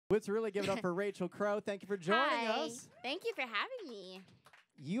Let's really give it up for Rachel Crow. Thank you for joining us. Thank you for having me.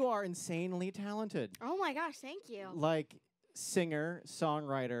 You are insanely talented. Oh my gosh, thank you. Like singer,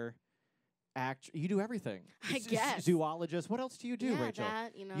 songwriter, actor. You do everything. I guess. Zoologist. What else do you do, Yeah, Rachel?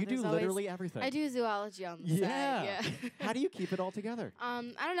 that, you do literally everything. I do zoology on the side. Yeah. How do you keep it all together? I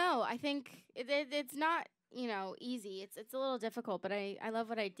don't know. I think it's not, easy. It's a little difficult, but I love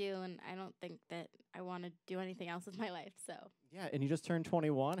what I do, and I don't think that I want to do anything else with my life. So. Yeah, and you just turned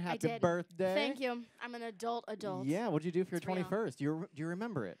 21. I Happy did. birthday. Thank you. I'm an adult. Yeah, what'd you do for It's your real. 21st? Do you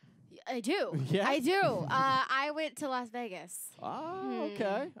remember it? I do. Yeah? I do. I went to Las Vegas. Oh,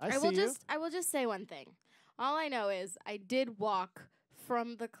 okay. I will just say one thing. All I know is I did walk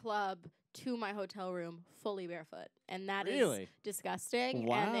from the club to my hotel room fully barefoot, and that is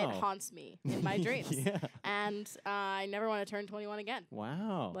disgusting, and it haunts me in my dreams. Yeah. And I never want to turn 21 again.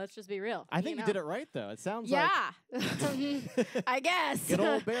 Wow. Let's just be real. I think you did it right, though. It sounds like... Yeah. I guess. Get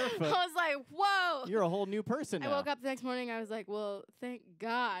old barefoot. I was like, whoa. You're a whole new person now. I woke up the next morning, I was like, well, thank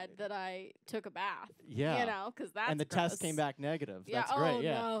God that I took a bath. Yeah. Because that's And the gross. test came back negative. Yeah. That's great.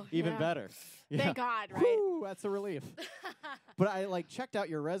 Yeah. No. Even better. Yeah. Thank God, right? Woo, that's a relief. But I checked out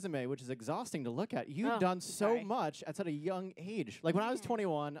your resume, which is exhausting to look at. You've done so much at such a young age. Like when I was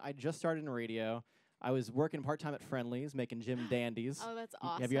 21, I just started in radio. I was working part-time at Friendly's, making Jim Dandies. Oh, that's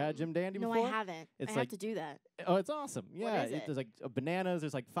awesome. Have you had Jim Dandy before? No, I haven't. It's I have to do that. Oh, it's awesome. Yeah. What is it? There's like bananas.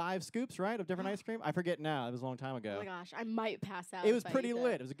 There's like 5 scoops, right, of different ice cream. I forget now. It was a long time ago. Oh, my gosh. I might pass out. It was pretty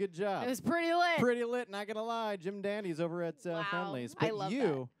lit. It was a good job. It was pretty lit. Pretty lit, not going to lie. Jim Dandy's over at Friendly's. But I love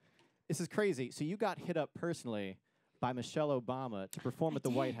that. This is crazy. So you got hit up personally by Michelle Obama to perform at the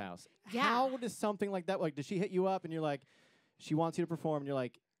White House. Yeah. How does something like that, does she hit you up and you're like, she wants you to perform, and you're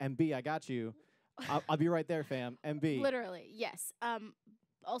like, MB, I got you. I'll be right there, fam. MB. Literally, yes.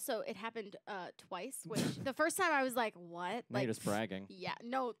 Also, it happened twice, which the first time I was like, what? Now you're just bragging. Yeah,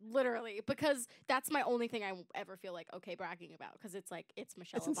 no, literally, because that's my only thing I ever feel like okay bragging about, because it's like, it's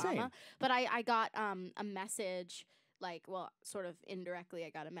Michelle Obama. Insane. But I got a message, sort of indirectly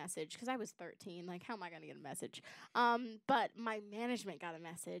I got a message, because I was 13. Like, how am I going to get a message? But my management got a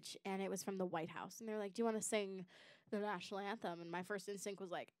message, and it was from the White House. And they were like, do you want to sing the national anthem? And my first instinct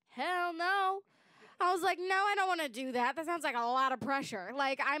was like, hell no. I was like, no, I don't want to do that. That sounds like a lot of pressure.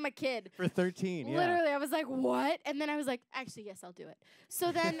 Like, I'm a kid. For 13, yeah. Literally, I was like, what? And then I was like, actually, yes, I'll do it.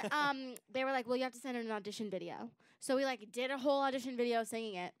 So then they were like, well, you have to send in an audition video. So we, did a whole audition video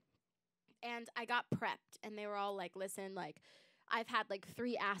singing it. And I got prepped. And they were all like, listen, I've had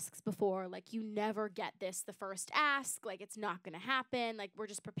 3 asks before. You never get this the first ask. It's not going to happen. We're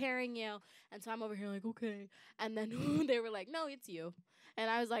just preparing you. And so I'm over here like, okay. And then they were like, no, it's you. And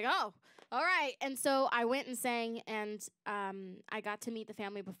I was like, oh, all right. And so I went and sang, and I got to meet the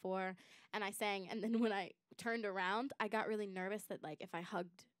family before, and I sang. And then when I turned around, I got really nervous that, if I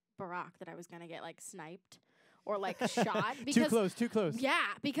hugged Barack, that I was going to get, sniped or, shot. Because, too close. Yeah,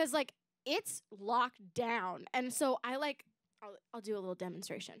 because, it's locked down. And so I, I'll do a little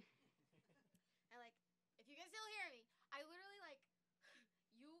demonstration. If you can still hear me, I literally,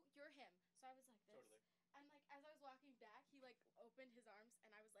 you're him. So I was like this. Totally. And, as I was walking back, he, opened his arms,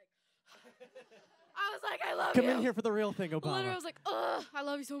 and I was like, I was like, I love you. Come in here for the real thing, Obama. Literally, I was like, ugh, I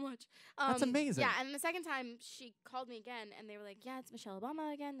love you so much. That's amazing. Yeah, and the second time, she called me again, and they were like, yeah, it's Michelle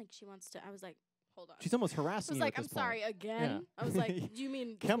Obama again. She wants to, I was like, hold on. She's almost harassing you. I was like, I'm sorry, again? Yeah. I was like, do you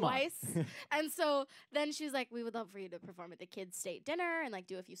mean twice? And so then she was like, we would love for you to perform at the kids' state dinner and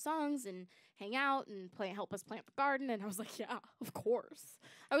do a few songs and hang out and help us plant the garden. And I was like, yeah, of course.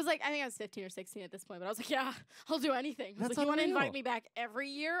 I was like, I think I was 15 or 16 at this point, but I was like, yeah, I'll do anything. I was like, you want to invite me back every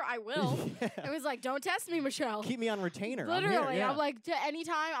year? I will. Yeah. I was like, don't test me, Michelle. Keep me on retainer. Literally, I'm like,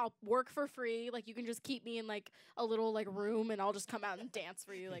 anytime I'll work for free. You can just keep me in a little room, and I'll just come out and dance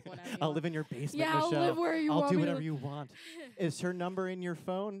for you whenever you I'll want. live in your basement, yeah, Michelle. I'll live where you want. I'll do whatever you want. Is her number in your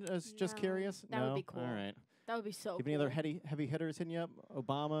phone? Just curious. That would be cool. All right. That would be so cool. Any other heavy hitters hitting you up?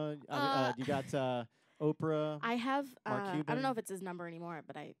 Obama. You got Oprah. I have. Mark Cuban. I don't know if it's his number anymore,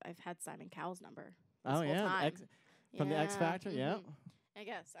 but I've had Simon Cowell's number. This oh whole yeah, time. From the X Factor. Mm-hmm. Yeah. I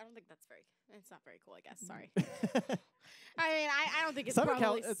guess. I don't think that's very. It's not very cool. I guess. Sorry. I mean, I don't think it's Simon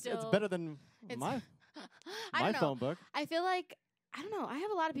probably Cowell, still. it's better than my phone book. I feel like. I don't know. I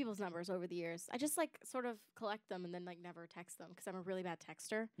have a lot of people's numbers over the years. I just sort of collect them and then never text them because I'm a really bad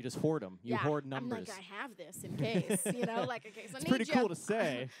texter. You just hoard them. You hoard numbers. I'm like, I have this in case, in case I it's need pretty you. cool to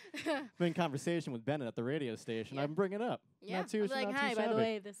say. I'm in conversation with Bennett at the radio station. Yeah. I'm bringing it up. Yeah. Not too, I'm like, hi, by the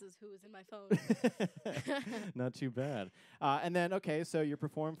way, this is who is in my phone. Not too bad. And then, so you're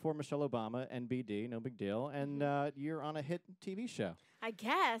performing for Michelle Obama and BD, no big deal. And you're on a hit TV show. I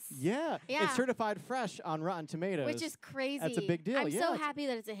guess. Yeah. Yeah. It's certified fresh on Rotten Tomatoes. Which is crazy. That's a big deal. I'm so happy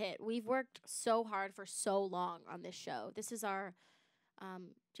that it's a hit. We've worked so hard for so long on this show. This is our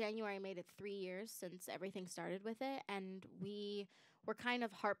January made it 3 years since everything started with it, and we were kind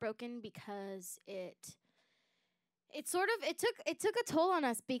of heartbroken because it took a toll on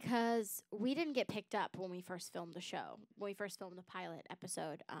us because we didn't get picked up when we first filmed the show, when we first filmed the pilot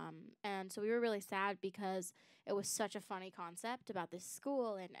episode. And so we were really sad because it was such a funny concept about this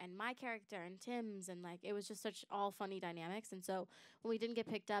school and my character and Tim's, and like it was just such all funny dynamics. And so when we didn't get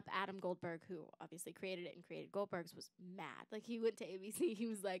picked up, Adam Goldberg, who obviously created it and created Goldberg's, was mad. Like he went to ABC, he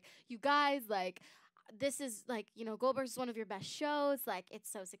was like, "You guys, like, this is like, you know, Goldberg's is one of your best shows. Like, it's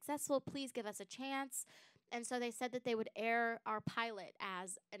so successful. Please give us a chance." And so they said that they would air our pilot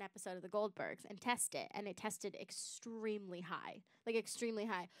as an episode of the Goldbergs and test it. And it tested extremely high, like extremely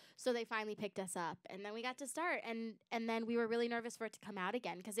high. So they finally picked us up. And then we got to start. And then we were really nervous for it to come out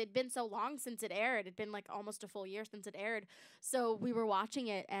again because it'd been so long since it aired. It'd been like almost a full year since it aired. So we were watching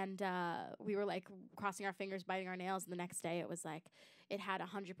it and we were like crossing our fingers, biting our nails. And the next day it was like it had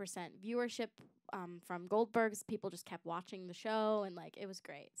 100% viewership from Goldberg's. People just kept watching the show, and like it was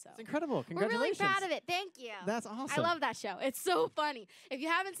great. So it's incredible. Congratulations. We're really proud of it. Thank you. That's awesome. I love that show. It's so funny. If you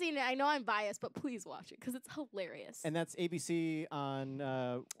haven't seen it, I know I'm biased, but please watch it because it's hilarious. And that's ABC on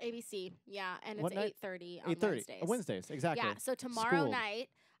ABC, yeah, and what it's night? 8:30 on 8:30 Wednesdays. Wednesdays, exactly. Yeah, so tomorrow Schooled. night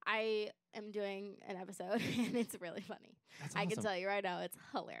I am doing an episode, and it's really funny. That's I can awesome. tell you right now, it's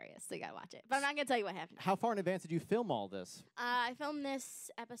hilarious. So you gotta watch it. But I'm not gonna tell you what happened. How far in advance did you film all this? I filmed this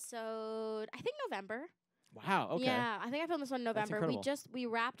episode, I think November. Wow. Okay. Yeah, I think I filmed this one in November. incredible. We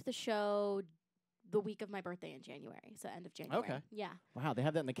wrapped the show the week of my birthday in January, so end of January. Okay. Yeah. Wow. They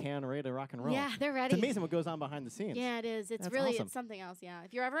have that in the can, ready to rock and roll. Yeah, they're ready. It's amazing what goes on behind the scenes. Yeah, it is. It's That's really awesome. it's something else. Yeah.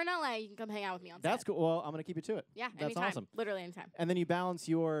 If you're ever in LA, you can come hang out with me on That's set. cool. Well, I'm gonna keep you to it. Yeah, That's anytime. awesome. Literally anytime. And then you balance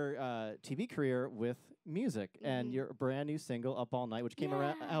your TV career with music and Mhm. your brand new single "Up All Night," which came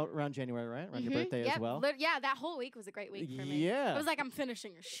Yeah. out around January, right? Around your Mhm. birthday Yep. as well. Yeah, that whole week was a great week for me. Yeah. It was like I'm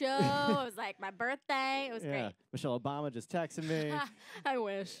finishing a show. It was like my birthday. It was Yeah. Michelle Obama just texted me. great. I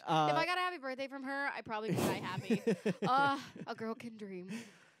wish. If I got a happy birthday from her, I probably would die happy. A girl can dream.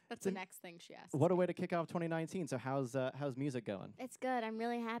 That's the next thing she asked. What a way to kick off 2019. So how's music going? It's good. I'm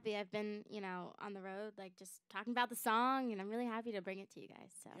really happy. I've been, on the road, like just talking about the song, and I'm really happy to bring it to you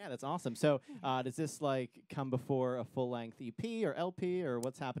guys. So Yeah, that's awesome. So does this like come before a full-length EP or LP, or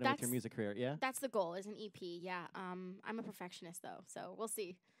what's happening with your music career? Yeah. that's the goal, is an EP. Yeah. I'm a perfectionist though, so we'll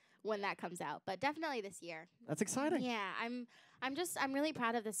see when that comes out. But definitely this year. That's exciting. Yeah, I'm really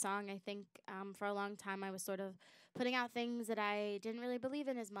proud of this song. I think for a long time I was sort of putting out things that I didn't really believe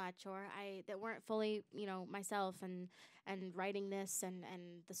in as much, or that weren't fully, myself, and writing this and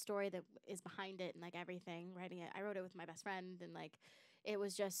the story that is behind it and like everything. Writing it, I wrote it with my best friend, and like it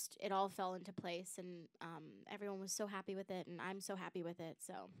was just, it all fell into place, and everyone was so happy with it, and I'm so happy with it.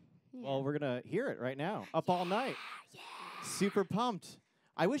 So yeah. Well, we're gonna hear it right now. Up All Night. Yeah. Super pumped.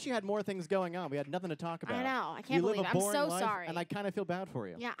 I wish you had more things going on. We had nothing to talk about. I know. I You can't live believe a it. I'm boring so life, sorry. and I kind of feel bad for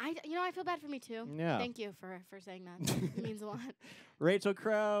you. Yeah, I feel bad for me too. Yeah. Thank you for saying that. It means a lot. Rachel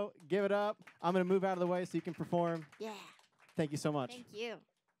Crow, give it up. I'm gonna move out of the way so you can perform. Yeah. Thank you so much. Thank you.